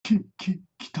Hey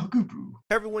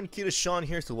everyone, KitaSean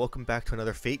here, so welcome back to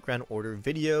another Fate Grand Order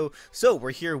video. So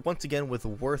we're here once again with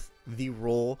Worth the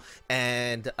Roll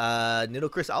and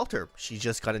Nitocris Alter. She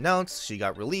just got announced, she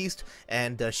got released,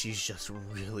 and she's just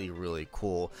really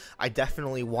cool. I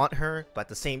definitely want her, but at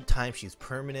the same time she's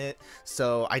permanent,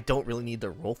 so I don't really need to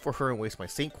roll for her and waste my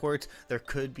Saint Quartz. There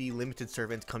could be limited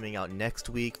servants coming out next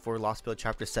week for Lost Build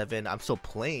Chapter 7. I'm still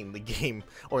playing the game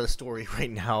or the story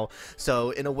right now,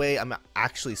 so in a way I'm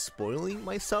actually spoiling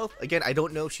myself. Again, I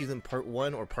don't know if she's in part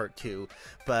 1 or part 2,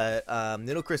 but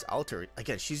Nitocris Alter,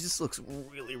 again, she just looks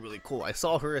really cool. I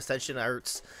saw her Ascension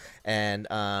arts, and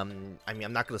I mean,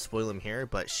 I'm not going to spoil them here,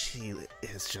 but she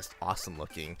is just awesome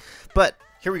looking. But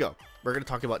here we go. We're going to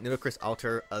talk about Nitocris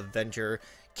Alter, Avenger.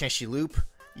 Can she loop?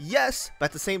 Yes, but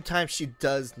at the same time, she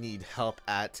does need help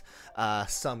at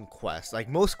some quests. Like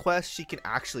most quests, she can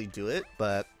actually do it,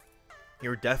 but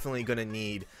you're definitely going to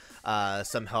need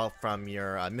some help from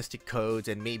your mystic codes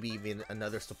and maybe even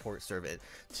another support servant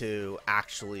to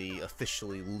actually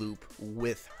officially loop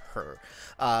with her,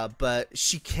 but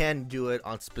she can do it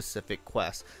on specific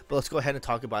quests. But let's go ahead and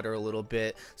talk about her a little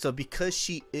bit. So because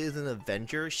she is an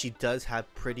Avenger, she does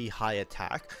have pretty high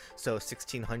attack, so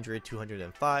 1600,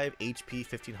 205 HP,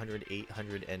 1500,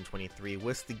 823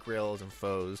 with the grails and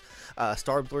foes.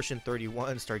 Star absorption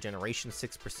 31, star generation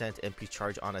 6%, MP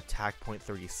charge on attack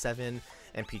 0.37,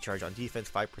 MP charge on defense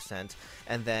 5%,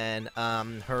 and then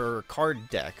her card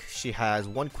deck, she has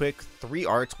 1 quick, 3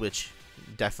 arts, which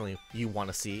definitely you want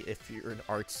to see if you're an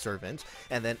arts servant,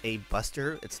 and then a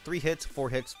buster. It's 3 hits, 4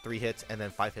 hits, 3 hits, and then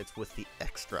 5 hits with the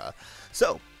extra.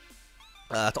 So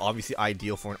that's obviously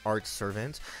ideal for an art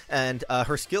servant. And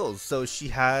her skills, so she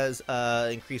has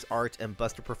increased art and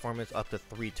buster performance up to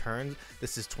 3 turns.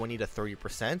 This is 20 to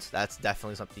 30%. That's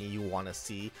definitely something you want to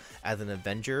see as an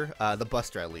Avenger, the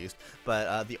buster at least,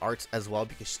 but the arts as well,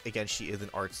 because again, she is an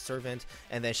art servant.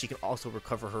 And then she can also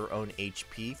recover her own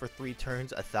HP for 3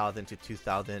 turns, 1000 to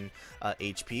 2000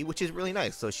 HP, which is really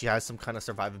nice. So she has some kind of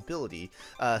survivability.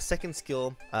 Second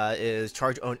skill is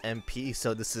charge own MP.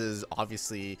 So this is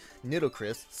obviously Nitocris,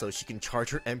 so she can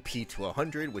charge her MP to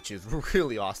 100, which is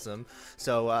really awesome.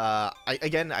 So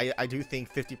I do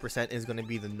think 50% is going to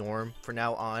be the norm for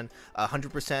now on.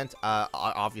 100%,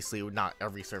 obviously not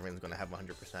every servant is going to have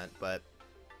 100%, but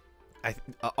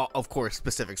of course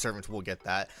specific servants will get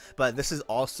that. But this is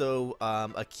also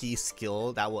a key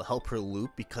skill that will help her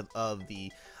loop because of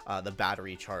the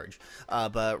battery charge.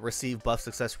 But receive buff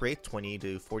success rate 20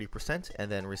 to 40%,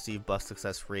 and then receive buff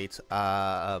success rate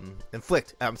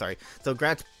so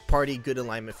grant party good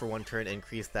alignment for 1 turn,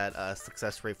 increase that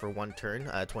success rate for 1 turn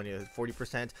 20 to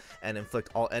 40%, and inflict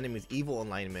all enemies evil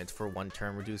alignment for 1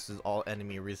 turn, reduces all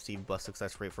enemy receive buff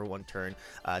success rate for 1 turn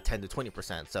 10 to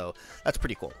 20%. So that's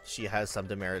pretty cool. She has some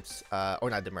demerits, or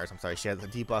not demerits, I'm sorry, she has a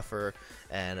debuffer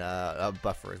and a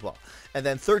buffer as well. And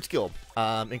then third skill,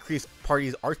 increase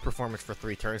party's arts performance for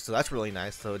 3 turns. So that's really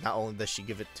nice. So not only does she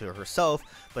give it to herself,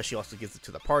 but she also gives it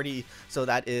to the party. So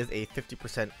that is a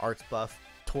 50% arts buff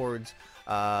towards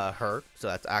her. So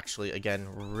that's actually, again,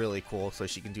 really cool. So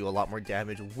she can do a lot more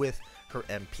damage with her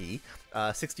MP.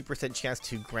 60% chance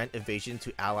to grant evasion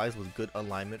to allies with good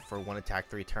alignment for 1 attack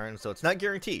 3 turns. So it's not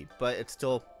guaranteed, but it's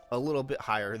still a little bit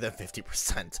higher than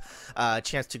 50%.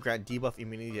 Chance to grant debuff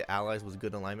immunity to allies with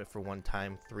good alignment for 1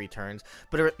 time 3 turns.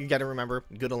 But you gotta remember,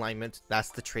 good alignment,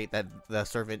 that's the trait that the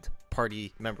servant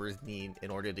party members need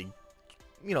in order to,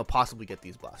 you know, possibly get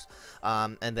these buffs.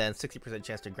 And then 60%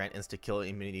 chance to grant insta kill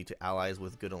immunity to allies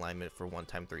with good alignment for 1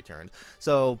 time 3 turns.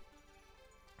 So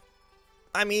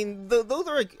I mean, those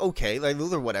are like okay, like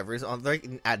those are whatever. They're like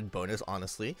an added bonus,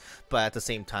 honestly, but at the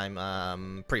same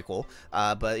time, pretty cool.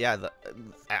 But yeah,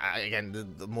 again,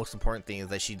 the most important thing is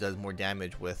that she does more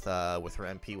damage with her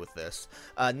MP with this.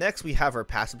 Next, we have her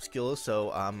passive skills.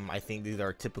 So I think these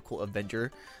are typical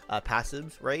Avenger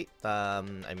passives, right?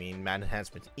 I mean, Man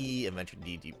Enhancement E, Avenger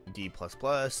D++,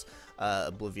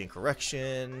 Oblivion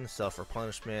Correction, Self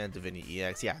Replenishment, Divinity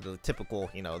EX. Yeah, the typical,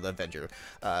 you know, the Avenger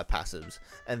passives.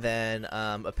 And then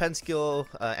a pen skill,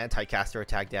 anti-caster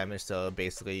attack damage, so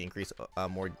basically increase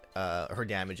her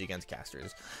damage against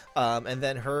casters. And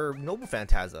then her Noble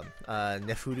Phantasm,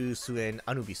 Nefudu Suen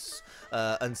Anubis,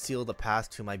 unseal the path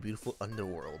to my beautiful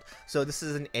underworld. So this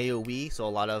is an AoE, so a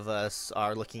lot of us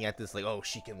are looking at this like, oh,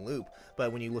 she can loop,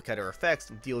 but when you look at her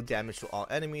effects, deal damage to all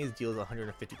enemies, deals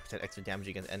 150% extra damage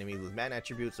against enemies with man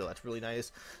attributes, so that's really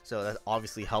nice. So that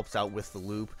obviously helps out with the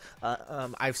loop.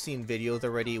 I've seen videos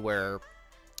already where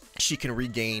she can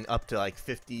regain up to like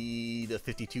 50 to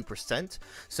 52%.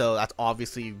 So that's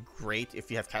obviously great.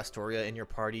 If you have Castoria in your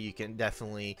party, you can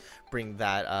definitely bring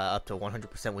that up to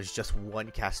 100% with just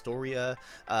one Castoria.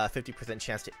 50%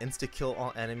 chance to insta kill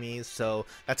all enemies. So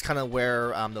that's kind of where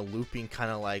the looping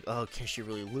kind of like, oh, can she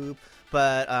really loop?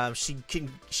 But she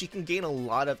can gain a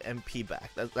lot of MP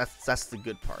back. That's the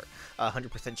good part.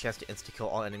 100% chance to insta kill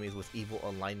all enemies with evil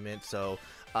alignment. So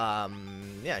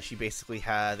yeah, she basically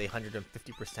has a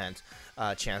 150%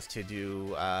 chance to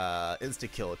do insta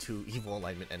kill to evil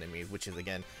alignment enemies, which is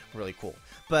again really cool.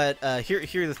 But here's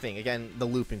the thing. Again, the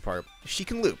looping part. She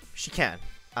can loop. She can,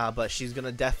 but she's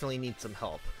gonna definitely need some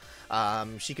help.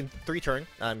 She can 3-turn.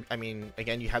 I mean,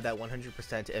 again, you have that 100%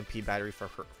 MP battery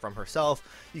from herself.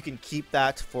 You can keep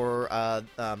that for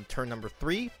turn number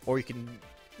 3, or you can,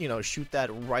 you know, shoot that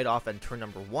right off at turn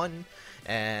number 1,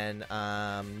 and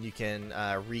you can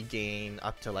regain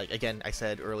up to, like, again, I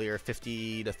said earlier,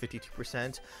 50 to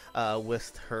 52%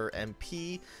 with her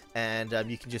MP, and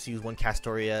you can just use one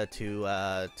Castoria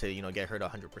to you know, get her to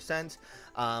 100%.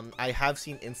 I have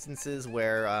seen instances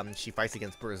where she fights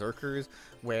against Berserkers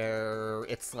where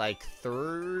it's like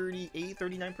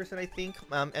 39%, I think,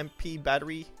 MP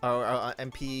battery or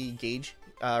MP gauge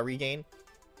regain.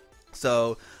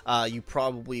 So you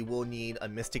probably will need a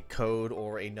mystic code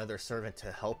or another servant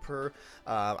to help her.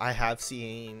 I have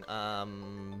seen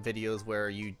videos where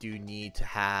you do need to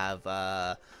have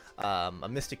a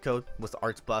mystic code with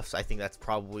arts buffs. I think that's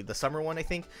probably the summer one. I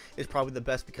think is probably the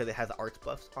best because it has the arts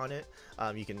buffs on it.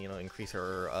 You can, you know, increase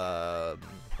her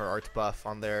her arts buff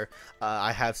on there.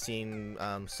 I have seen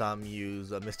some use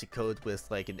mystic codes with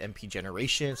like an MP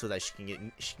generation so that she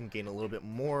can gain a little bit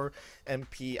more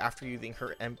MP after using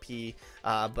her MP.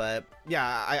 But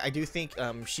yeah, I do think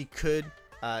she could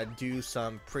do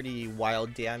some pretty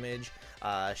wild damage.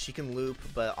 She can loop,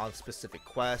 but on specific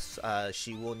quests,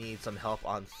 she will need some help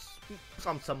on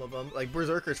some of them, like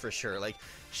Berserkers for sure. Like,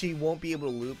 she won't be able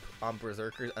to loop on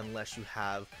Berserkers unless you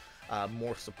have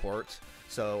more support.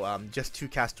 So just 2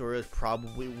 Castorias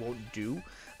probably won't do.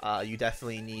 You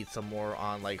definitely need some more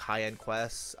on like high-end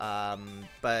quests.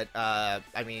 But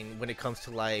I mean, when it comes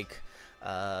to like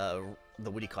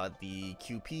what do you call it, the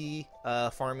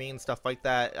QP farming and stuff like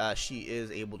that, she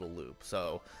is able to loop.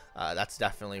 So that's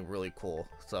definitely really cool.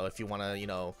 So if you want to, you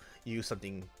know, use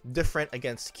something different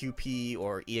against QP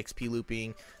or EXP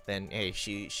looping, then hey,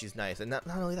 she's nice. And not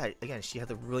only that, again, she has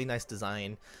a really nice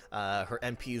design. Her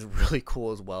MP is really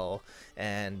cool as well.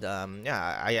 And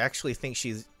yeah, I actually think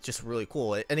she's just really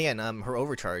cool. And again, her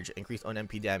overcharge, increased on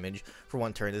MP damage for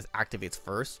 1 turn, this activates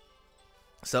first.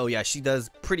 So yeah, she does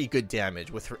pretty good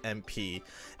damage with her MP,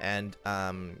 and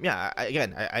yeah,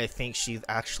 I think she's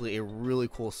actually a really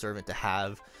cool servant to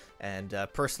have. And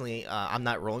personally, I'm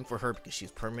not rolling for her because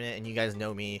she's permanent, and you guys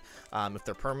know me. If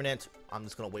they're permanent, I'm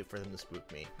just gonna wait for them to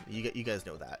spook me. You guys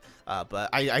know that. But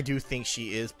I do think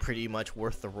she is pretty much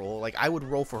worth the roll. Like, I would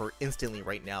roll for her instantly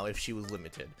right now if she was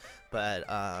limited. But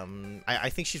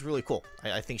I think she's really cool.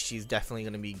 I think she's definitely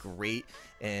gonna be great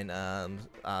in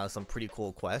some pretty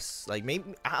cool quests. Like,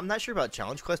 maybe I'm not sure about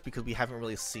challenge quests because we haven't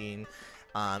really seen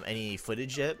any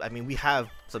footage yet. I mean, we have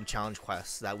some challenge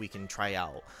quests that we can try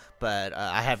out, but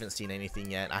I haven't seen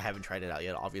anything yet. I haven't tried it out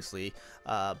yet, obviously.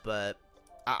 But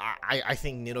I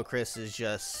think Nitocris is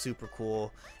just super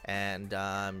cool, and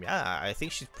yeah, I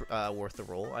think she's worth the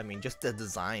roll. I mean, just the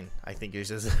design, I think, is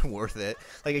just worth it.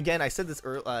 Like, again, I said this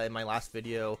in my last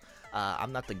video,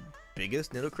 I'm not the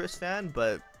biggest Nitocris fan,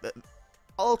 but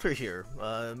Alter here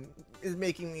is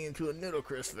making me into a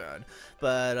Nitocris fan.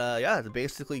 But yeah, it's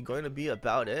basically going to be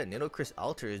about it. Nitocris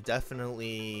Alter is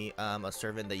definitely a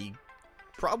servant that you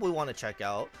probably want to check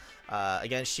out.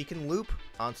 Again, she can loop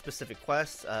on specific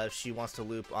quests. If she wants to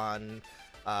loop on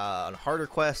harder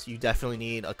quests, you definitely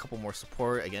need a couple more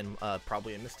support. Again,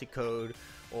 probably a mystic code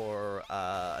or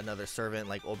another servant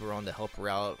like Oberon to help her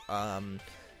out,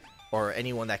 or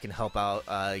anyone that can help out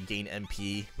gain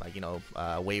MP, like, you know,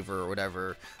 waiver or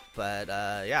whatever. But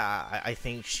yeah, I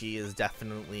think she is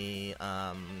definitely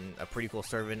a pretty cool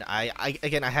servant.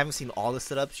 Again, I haven't seen all the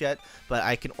setups yet, but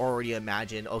I can already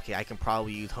imagine, okay, I can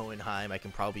probably use Hohenheim, I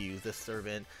can probably use this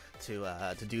servant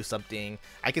to do something.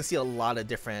 I can see a lot of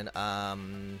different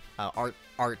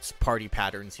arts party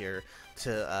patterns here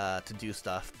to do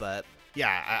stuff. But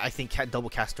yeah, I think double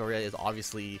Castoria is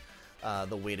obviously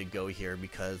the way to go here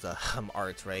because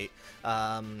arts, right?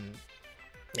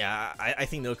 Yeah, I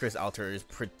think Nitocris Alter is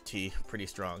pretty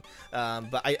strong.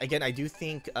 But again, I do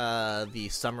think the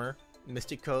summer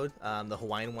mystic code, the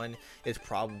Hawaiian one, is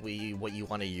probably what you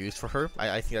want to use for her.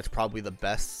 I think that's probably the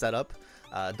best setup.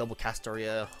 Double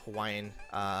Castoria, Hawaiian,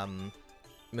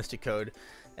 Mystic Code,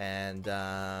 and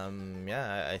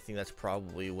yeah, I think that's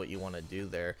probably what you want to do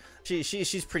there.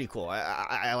 She's pretty cool.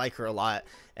 I like her a lot,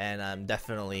 and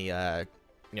definitely you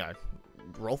know,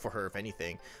 roll for her if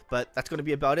anything. But that's going to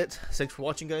be about it. Thanks for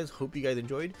watching, guys. Hope you guys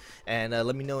enjoyed, and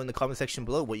let me know in the comment section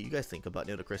below what you guys think about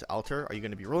Nitocris Alter. Are you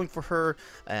going to be rolling for her,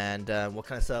 and what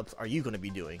kind of subs are you going to be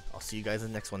doing? I'll see you guys in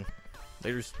the next one.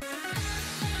 Laters.